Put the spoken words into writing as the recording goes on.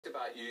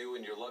about you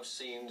and your love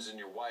scenes and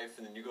your wife,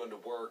 and then you go into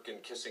work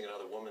and kissing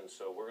another woman.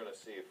 So we're going to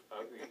see if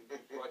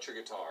you brought your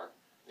guitar.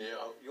 Yeah.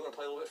 You want to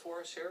play a little bit for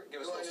us here?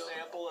 Give us a little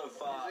sample of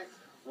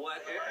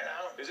what?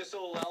 Is this a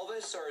little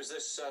Elvis, or is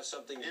this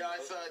something? Yeah, I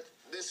thought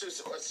this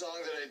was a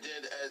song that I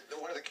did.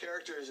 One of the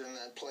characters in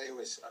that play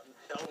was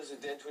Elvis'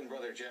 dead twin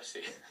brother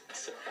Jesse.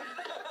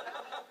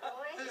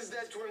 This is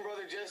that twin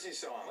brother Jesse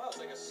song. Well, it's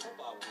like a soap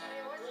opera.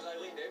 Where's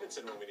Eileen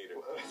Davidson when we need her?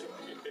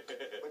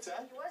 What's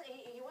that?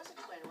 He was a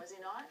twin, was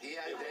he not?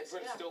 Yeah, dead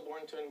twin,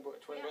 stillborn twin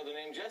brother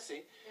named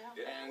Jesse.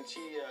 Yeah. And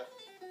she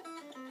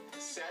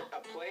set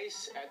a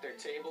place at their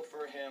table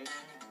for him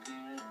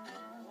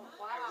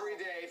every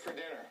day for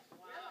dinner.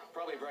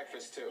 Probably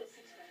breakfast, too.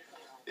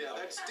 Yeah,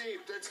 that's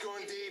deep. That's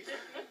going deep.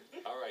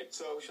 All right.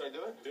 So, should I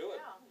do it? Do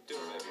it. Do it,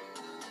 baby.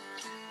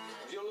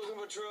 If you're looking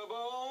for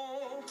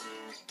trouble,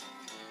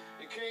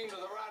 you came to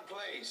the right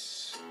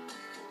place.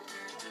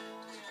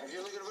 If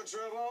you're looking for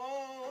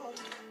trouble,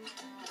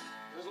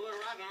 just look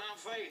right in my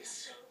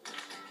face.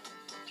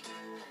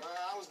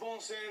 I was born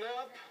standing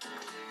up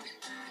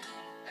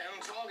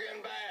and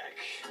talking back.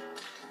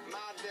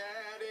 My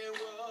daddy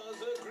was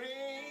a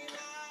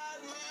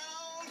green-eyed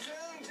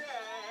mountain jack.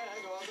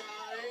 Was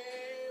I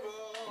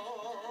evil?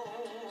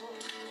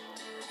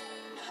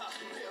 My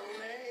middle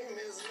name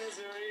is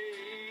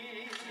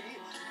Misery.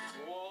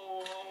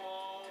 Whoa, whoa,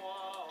 whoa,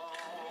 whoa.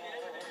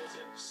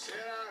 Said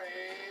I'm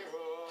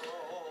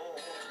evil.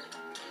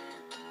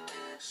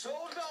 So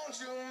don't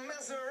you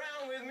mess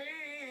around with me.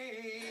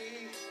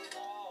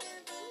 Oh,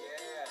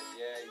 yeah.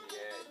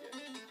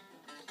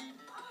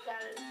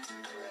 That is.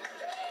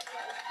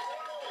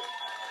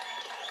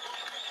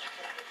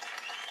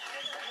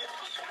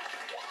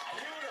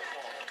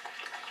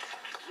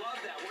 Love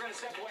that. We're going to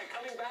step away.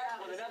 Coming back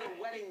with another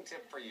wedding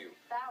tip for you.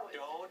 That was.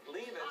 Don't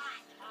leave us.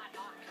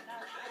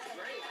 That's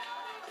great.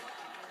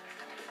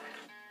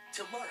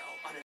 Tomorrow on